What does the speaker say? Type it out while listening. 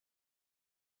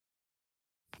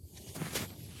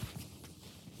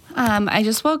I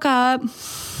just woke up,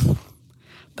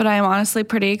 but I'm honestly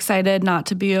pretty excited not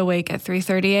to be awake at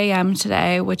 3:30 a.m.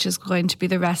 today, which is going to be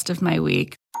the rest of my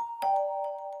week.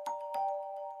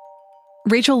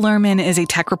 Rachel Lerman is a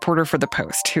tech reporter for The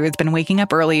Post who has been waking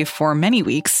up early for many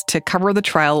weeks to cover the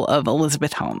trial of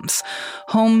Elizabeth Holmes.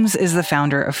 Holmes is the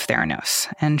founder of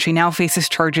Theranos, and she now faces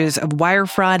charges of wire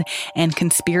fraud and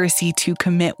conspiracy to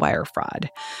commit wire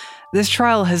fraud. This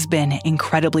trial has been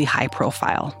incredibly high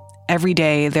profile. Every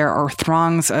day, there are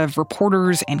throngs of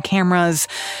reporters and cameras,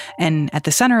 and at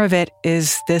the center of it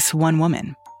is this one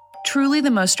woman. Truly the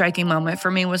most striking moment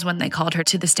for me was when they called her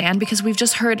to the stand, because we've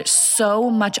just heard so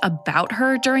much about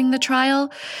her during the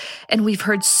trial, and we've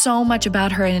heard so much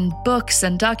about her in books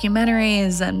and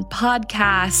documentaries and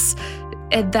podcasts,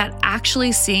 and that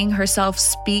actually seeing herself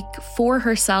speak for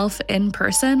herself in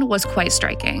person was quite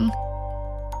striking.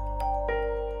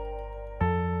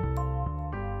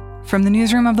 From the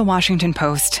newsroom of The Washington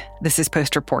Post, this is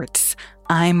Post Reports.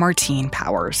 I'm Martine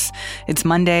Powers. It's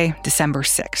Monday, December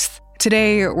 6th.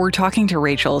 Today, we're talking to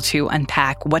Rachel to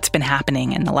unpack what's been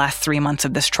happening in the last 3 months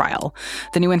of this trial,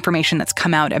 the new information that's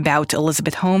come out about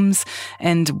Elizabeth Holmes,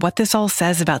 and what this all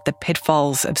says about the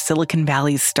pitfalls of Silicon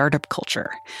Valley's startup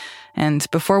culture. And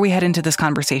before we head into this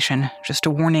conversation, just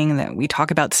a warning that we talk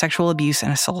about sexual abuse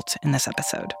and assault in this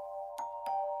episode.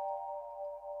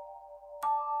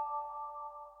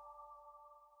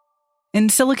 In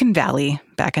Silicon Valley,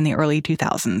 back in the early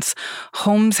 2000s,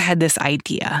 Holmes had this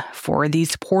idea for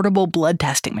these portable blood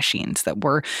testing machines that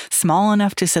were small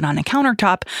enough to sit on a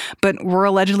countertop, but were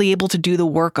allegedly able to do the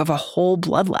work of a whole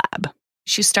blood lab.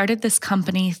 She started this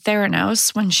company,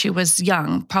 Theranos, when she was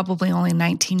young, probably only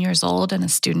 19 years old and a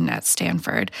student at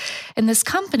Stanford. And this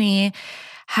company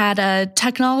had a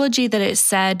technology that it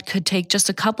said could take just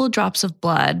a couple drops of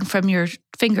blood from your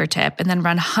fingertip and then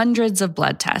run hundreds of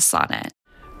blood tests on it.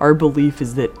 Our belief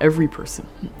is that every person,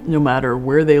 no matter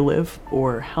where they live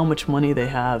or how much money they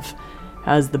have,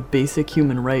 has the basic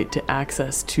human right to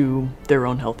access to their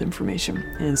own health information.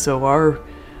 And so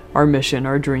our mission,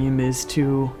 our dream is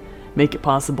to make it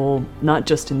possible, not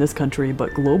just in this country, but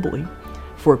globally,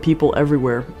 for people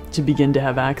everywhere to begin to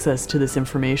have access to this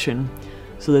information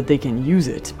so that they can use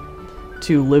it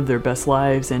to live their best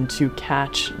lives and to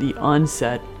catch the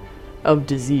onset of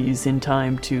disease in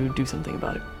time to do something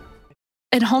about it.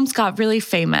 And Holmes got really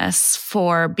famous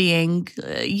for being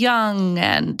young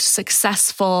and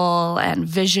successful and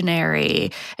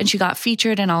visionary. And she got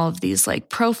featured in all of these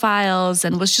profiles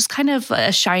and was just kind of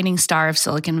a shining star of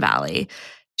Silicon Valley.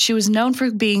 She was known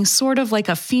for being sort of like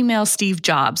a female Steve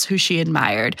Jobs, who she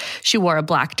admired. She wore a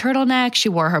black turtleneck. She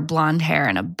wore her blonde hair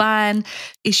in a bun.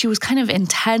 She was kind of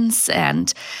intense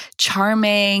and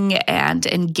charming and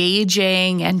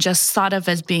engaging and just thought of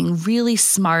as being really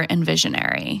smart and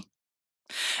visionary.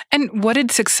 And what did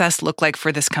success look like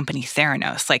for this company,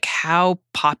 Theranos? How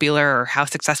popular or how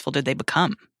successful did they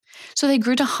become? So they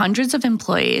grew to hundreds of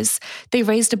employees. They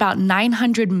raised about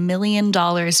 $900 million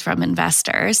from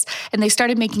investors, and they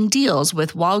started making deals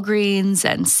with Walgreens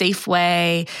and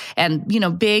Safeway and,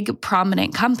 big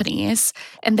prominent companies.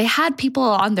 And they had people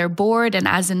on their board and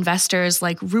as investors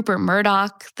like Rupert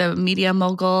Murdoch, the media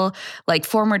mogul, like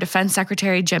former Defense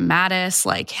Secretary Jim Mattis,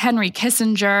 like Henry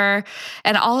Kissinger,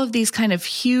 and all of these kind of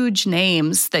huge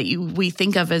names that we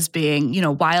think of as being,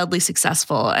 wildly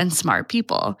successful and smart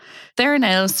people.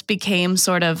 Theranos became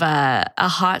sort of a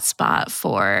hot spot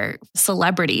for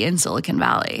celebrity in Silicon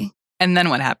Valley. And then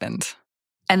what happened?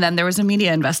 And then there was a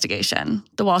media investigation.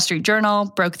 The Wall Street Journal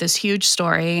broke this huge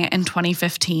story in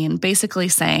 2015, basically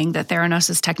saying that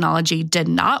Theranos' technology did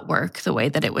not work the way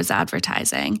that it was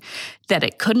advertising, that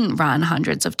it couldn't run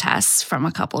hundreds of tests from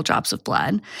a couple drops of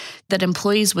blood, that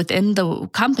employees within the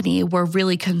company were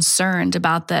really concerned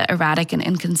about the erratic and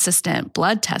inconsistent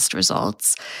blood test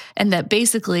results, and that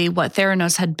basically what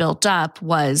Theranos had built up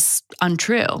was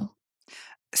untrue.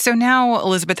 So now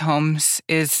Elizabeth Holmes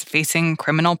is facing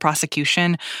criminal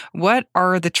prosecution. What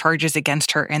are the charges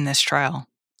against her in this trial?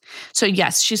 So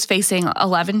yes, she's facing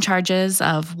 11 charges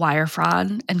of wire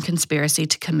fraud and conspiracy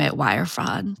to commit wire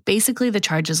fraud. Basically, the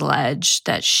charges allege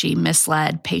that she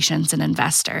misled patients and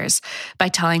investors by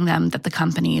telling them that the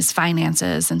company's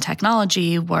finances and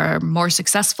technology were more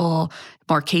successful,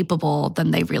 more capable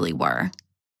than they really were.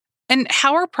 And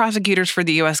how are prosecutors for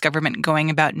the U.S. government going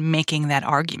about making that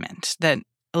argument that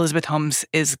Elizabeth Holmes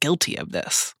is guilty of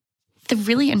this? The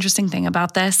really interesting thing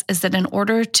about this is that in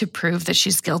order to prove that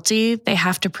she's guilty, they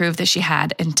have to prove that she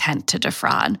had intent to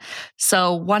defraud.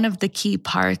 So one of the key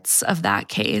parts of that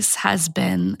case has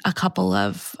been a couple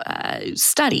of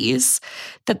studies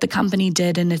that the company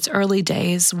did in its early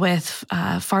days with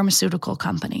pharmaceutical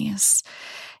companies.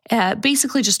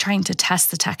 basically just trying to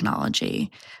test the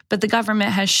technology. But the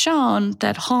government has shown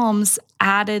that Holmes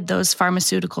added those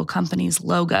pharmaceutical companies'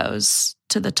 logos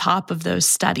to the top of those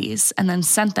studies and then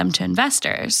sent them to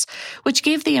investors, which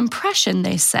gave the impression,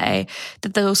 they say,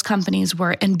 that those companies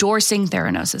were endorsing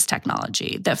Theranos'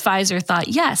 technology, that Pfizer thought,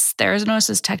 yes,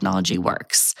 Theranos' technology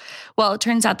works. Well, it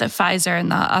turns out that Pfizer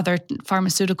and the other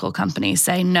pharmaceutical companies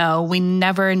say, no, we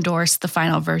never endorsed the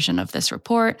final version of this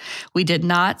report. We did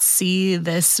not see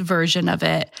this version of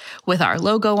it with our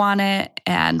logo on it,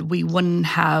 and we wouldn't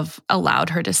have allowed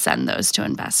her to send those to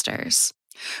investors.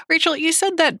 Rachel, you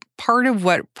said that part of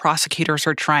what prosecutors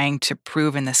are trying to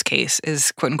prove in this case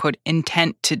is, quote unquote,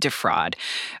 intent to defraud,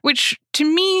 which to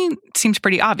me seems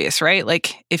pretty obvious, right?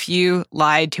 Like if you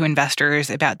lied to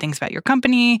investors about things about your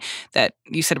company that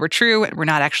you said were true and were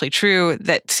not actually true,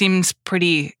 that seems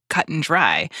pretty cut and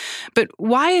dry. But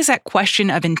why is that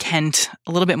question of intent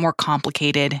a little bit more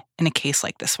complicated in a case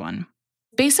like this one?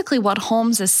 Basically, what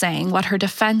Holmes is saying, what her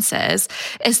defense is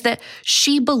that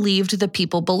she believed the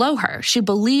people below her. She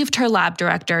believed her lab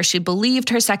director. She believed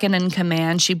her second in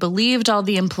command. She believed all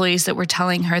the employees that were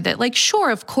telling her that, like,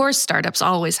 sure, of course, startups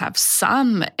always have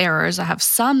some errors, have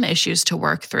some issues to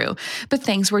work through, but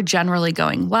things were generally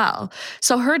going well.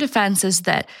 So her defense is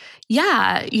that,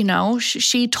 yeah,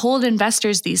 she told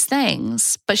investors these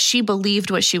things, but she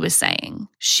believed what she was saying.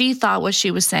 She thought what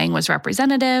she was saying was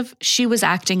representative. She was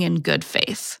acting in good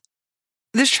faith.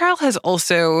 This trial has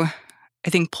also, I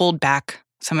think, pulled back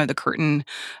some of the curtain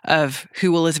of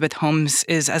who Elizabeth Holmes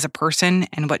is as a person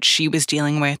and what she was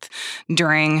dealing with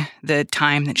during the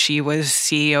time that she was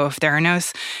CEO of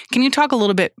Theranos. Can you talk a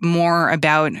little bit more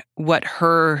about what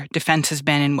her defense has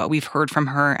been and what we've heard from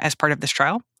her as part of this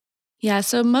trial? Yeah,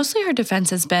 so mostly her defense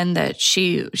has been that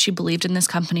she believed in this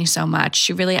company so much.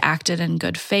 She really acted in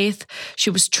good faith.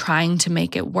 She was trying to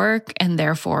make it work, and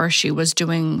therefore she was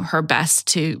doing her best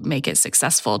to make it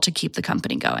successful, to keep the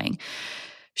company going.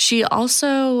 She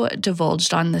also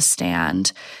divulged on the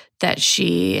stand that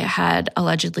she had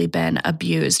allegedly been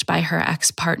abused by her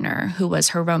ex-partner, who was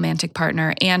her romantic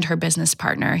partner and her business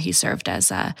partner. He served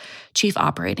as a chief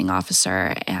operating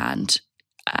officer and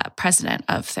president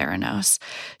of Theranos.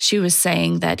 She was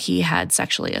saying that he had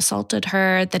sexually assaulted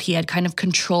her, that he had kind of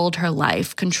controlled her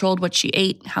life, controlled what she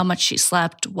ate, how much she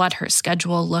slept, what her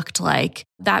schedule looked like.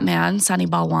 That man, Sunny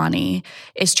Balwani,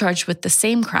 is charged with the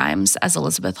same crimes as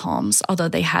Elizabeth Holmes, although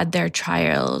they had their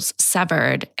trials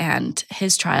severed, and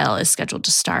his trial is scheduled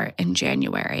to start in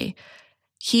January.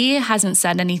 He hasn't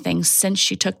said anything since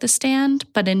she took the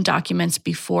stand, but in documents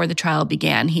before the trial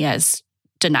began, he has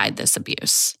denied this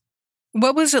abuse.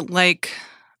 What was it like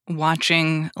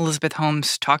watching Elizabeth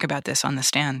Holmes talk about this on the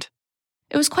stand?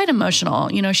 It was quite emotional.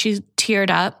 She teared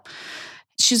up.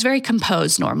 She's very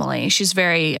composed normally. She's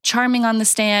very charming on the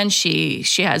stand. She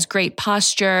has great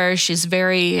posture. She's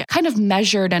very kind of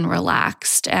measured and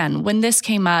relaxed. And when this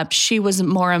came up, she was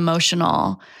more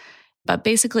emotional, but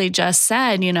basically just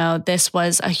said, this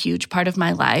was a huge part of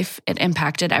my life. It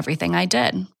impacted everything I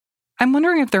did. I'm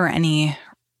wondering if there are any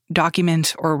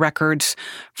documents or records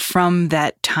from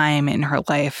that time in her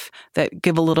life that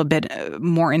give a little bit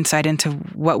more insight into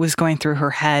what was going through her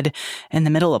head in the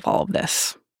middle of all of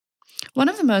this. One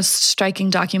of the most striking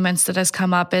documents that has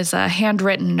come up is a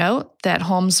handwritten note that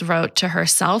Holmes wrote to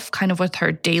herself, kind of with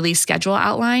her daily schedule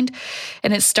outlined.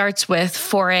 And it starts with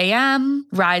 4 a.m.,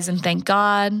 rise and thank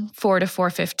God, 4 to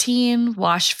 4:15,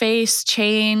 wash face,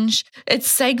 change. It's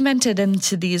segmented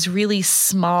into these really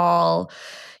small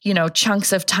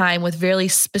chunks of time with really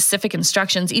specific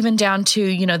instructions, even down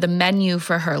to, the menu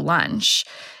for her lunch.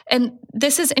 And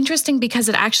this is interesting because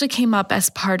it actually came up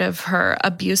as part of her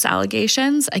abuse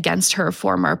allegations against her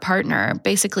former partner,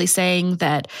 basically saying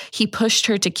that he pushed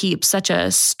her to keep such a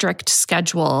strict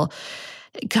schedule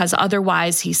because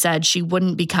otherwise, he said, she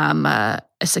wouldn't become a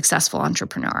successful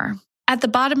entrepreneur. At the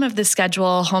bottom of the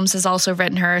schedule, Holmes has also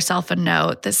written herself a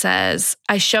note that says,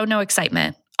 I show no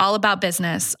excitement. All about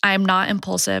business. I am not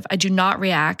impulsive. I do not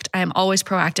react. I am always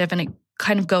proactive. And it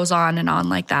kind of goes on and on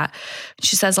like that.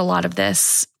 She says a lot of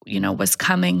this, was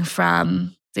coming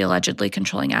from the allegedly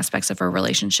controlling aspects of her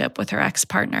relationship with her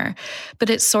ex-partner. But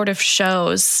it sort of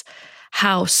shows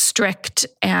how strict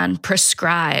and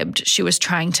prescribed she was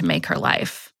trying to make her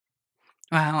life.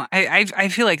 Wow. I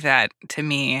feel like that, to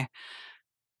me,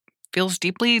 feels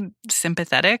deeply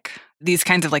sympathetic. These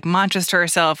kinds of mantras to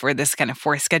herself, or this kind of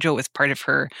forced schedule was part of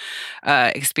her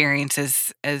experience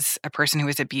as a person who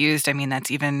was abused. I mean, that's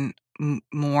even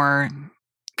more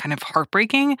kind of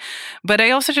heartbreaking. But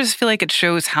I also just feel like it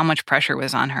shows how much pressure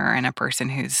was on her, and a person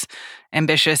who's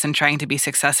ambitious and trying to be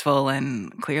successful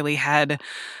and clearly had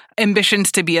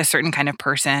ambitions to be a certain kind of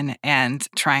person and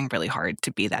trying really hard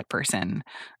to be that person.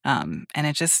 And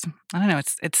it just, I don't know,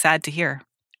 it's sad to hear.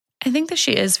 I think that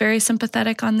she is very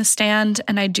sympathetic on the stand.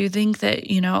 And I do think that,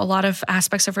 a lot of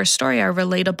aspects of her story are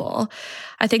relatable.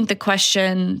 I think the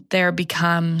question there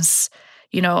becomes,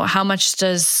 how much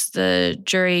does the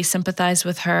jury sympathize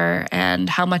with her and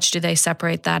how much do they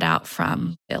separate that out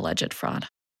from the alleged fraud?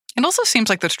 It also seems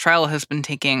like this trial has been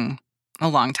taking a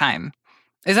long time.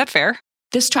 Is that fair?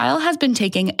 This trial has been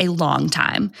taking a long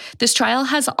time. This trial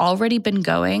has already been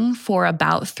going for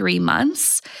about 3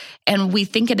 months, and we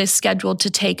think it is scheduled to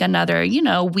take another,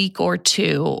 week or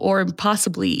 2, or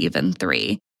possibly even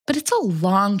 3. But it's a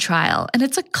long trial, and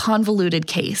it's a convoluted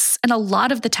case, and a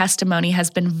lot of the testimony has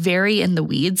been very in the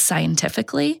weeds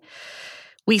scientifically.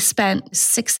 We spent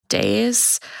 6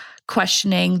 days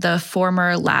questioning the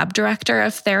former lab director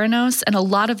of Theranos, and a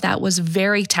lot of that was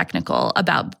very technical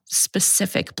about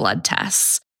specific blood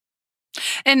tests.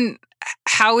 And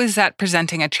how is that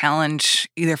presenting a challenge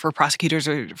either for prosecutors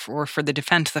or for the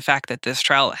defense, the fact that this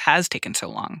trial has taken so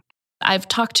long? I've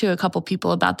talked to a couple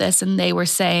people about this, and they were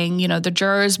saying, the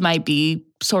jurors might be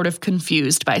sort of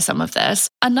confused by some of this.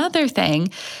 Another thing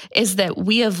is that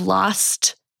we have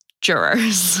lost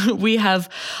jurors. We have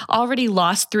already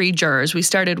lost 3 jurors. We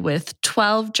started with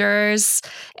 12 jurors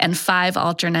and 5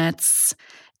 alternates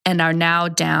and are now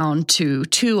down to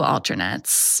 2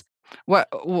 alternates.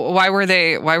 Why were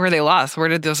they lost? Where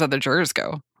did those other jurors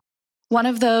go? One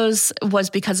of those was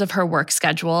because of her work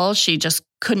schedule. She just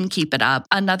couldn't keep it up.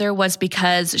 Another was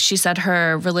because she said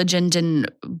her religion didn't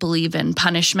believe in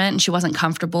punishment and she wasn't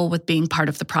comfortable with being part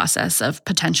of the process of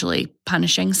potentially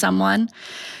punishing someone.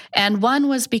 And one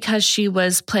was because she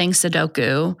was playing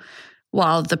Sudoku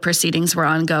while the proceedings were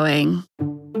ongoing,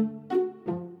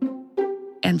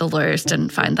 and the lawyers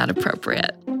didn't find that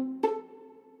appropriate.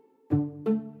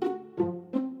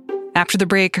 After the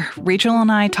break, Rachel and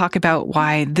I talk about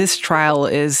why this trial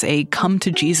is a come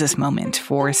to Jesus moment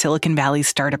for Silicon Valley's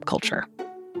startup culture.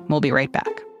 We'll be right back.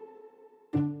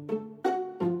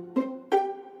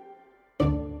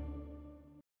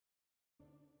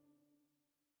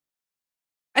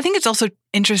 I think it's also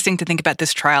interesting to think about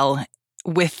this trial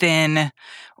within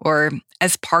or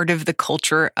as part of the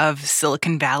culture of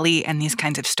Silicon Valley and these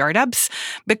kinds of startups,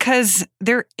 because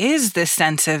there is this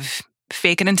sense of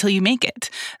fake it until you make it,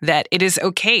 that it is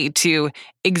okay to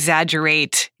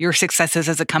exaggerate your successes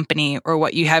as a company or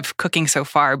what you have cooking so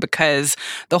far, because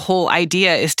the whole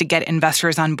idea is to get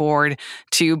investors on board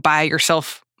to buy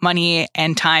yourself money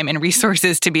and time and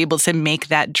resources to be able to make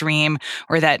that dream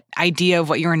or that idea of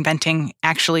what you're inventing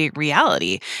actually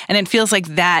reality. And it feels like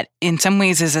that in some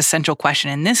ways is a central question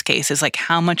in this case, is like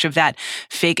how much of that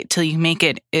fake it till you make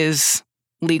it is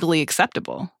legally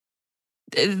acceptable.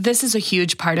 This is a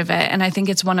huge part of it. And I think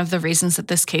it's one of the reasons that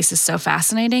this case is so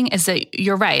fascinating is that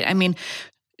you're right. I mean,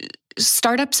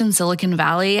 startups in Silicon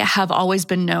Valley have always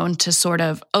been known to sort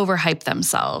of overhype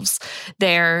themselves.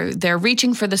 They're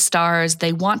reaching for the stars.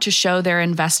 They want to show their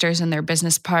investors and their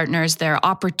business partners their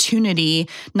opportunity,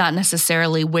 not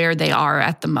necessarily where they are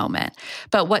at the moment.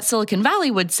 But what Silicon Valley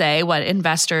would say, what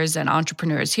investors and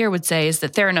entrepreneurs here would say, is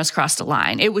that Theranos crossed a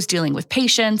line. It was dealing with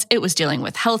patients. It was dealing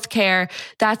with healthcare.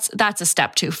 That's a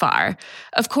step too far.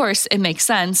 Of course, it makes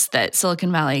sense that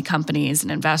Silicon Valley companies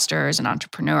and investors and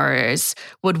entrepreneurs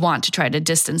would want to try to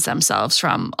distance themselves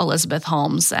from Elizabeth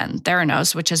Holmes and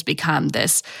Theranos, which has become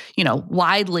this,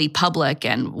 widely public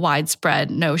and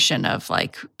widespread notion of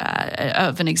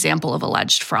of an example of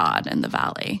alleged fraud in the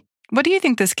Valley. What do you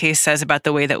think this case says about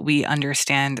the way that we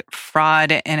understand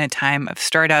fraud in a time of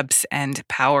startups and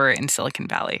power in Silicon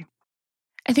Valley?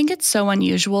 I think it's so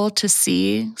unusual to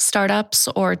see startups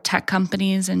or tech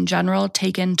companies in general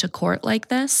taken to court like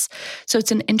this. So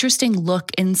it's an interesting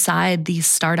look inside these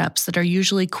startups that are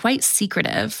usually quite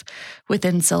secretive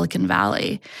within Silicon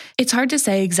Valley. It's hard to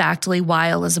say exactly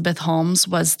why Elizabeth Holmes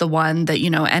was the one that,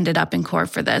 ended up in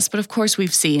court for this. But of course,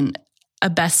 we've seen a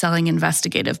best-selling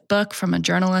investigative book from a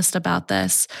journalist about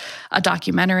this, a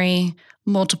documentary,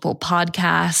 multiple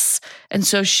podcasts. And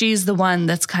so she's the one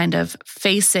that's kind of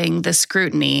facing the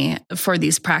scrutiny for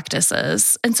these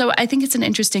practices. And so I think it's an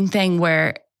interesting thing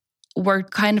where we're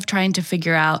kind of trying to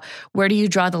figure out, where do you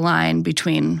draw the line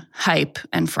between hype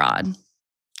and fraud?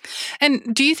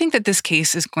 And do you think that this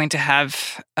case is going to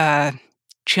have a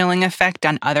chilling effect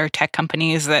on other tech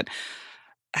companies that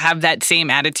have that same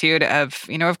attitude of,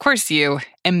 of course you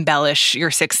embellish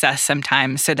your success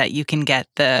sometimes so that you can get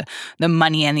the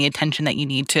money and the attention that you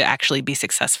need to actually be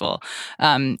successful.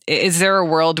 Is there a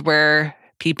world where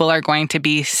people are going to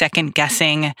be second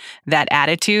guessing that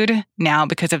attitude now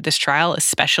because of this trial,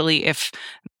 especially if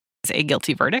it's a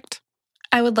guilty verdict?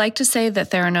 I would like to say that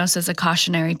Theranos is a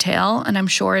cautionary tale, and I'm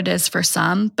sure it is for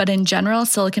some, but in general,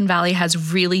 Silicon Valley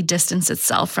has really distanced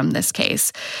itself from this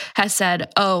case, has said,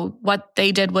 oh, what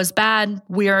they did was bad.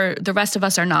 The rest of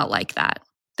us are not like that.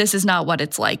 This is not what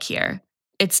it's like here.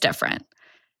 It's different.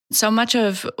 So much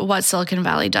of what Silicon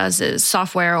Valley does is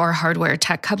software or hardware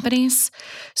tech companies.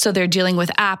 So they're dealing with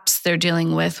apps, they're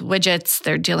dealing with widgets,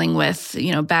 they're dealing with,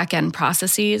 back-end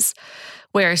processes.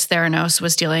 Whereas Theranos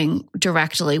was dealing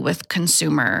directly with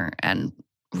consumer and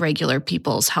regular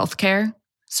people's healthcare.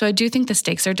 So I do think the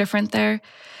stakes are different there.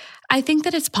 I think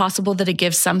that it's possible that it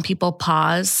gives some people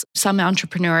pause, some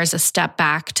entrepreneurs a step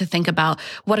back to think about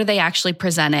what are they actually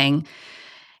presenting.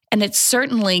 And it's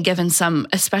certainly given some,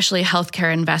 especially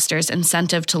healthcare investors,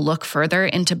 incentive to look further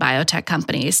into biotech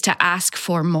companies, to ask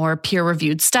for more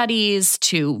peer-reviewed studies,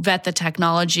 to vet the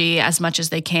technology as much as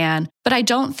they can. But I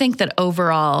don't think that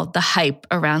overall the hype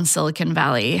around Silicon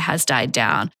Valley has died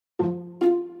down.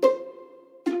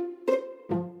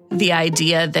 The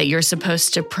idea that you're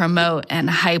supposed to promote and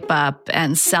hype up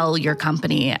and sell your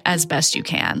company as best you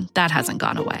can, that hasn't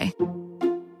gone away.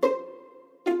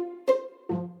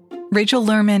 Rachel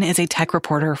Lerman is a tech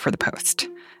reporter for The Post.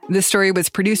 This story was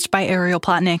produced by Ariel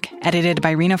Plotnick, edited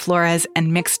by Rena Flores,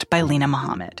 and mixed by Lena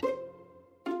Mohammed.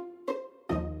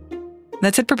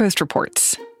 That's it for Post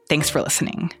Reports. Thanks for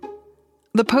listening.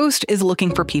 The Post is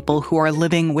looking for people who are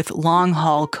living with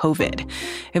long-haul COVID.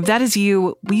 If that is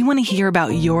you, we want to hear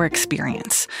about your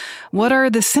experience. What are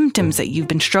the symptoms that you've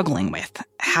been struggling with?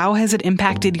 How has it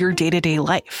impacted your day-to-day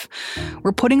life?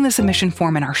 We're putting the submission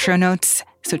form in our show notes,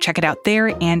 so check it out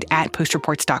there and at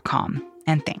postreports.com.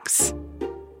 And thanks.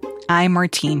 I'm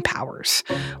Martine Powers.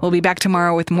 We'll be back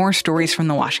tomorrow with more stories from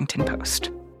the Washington Post.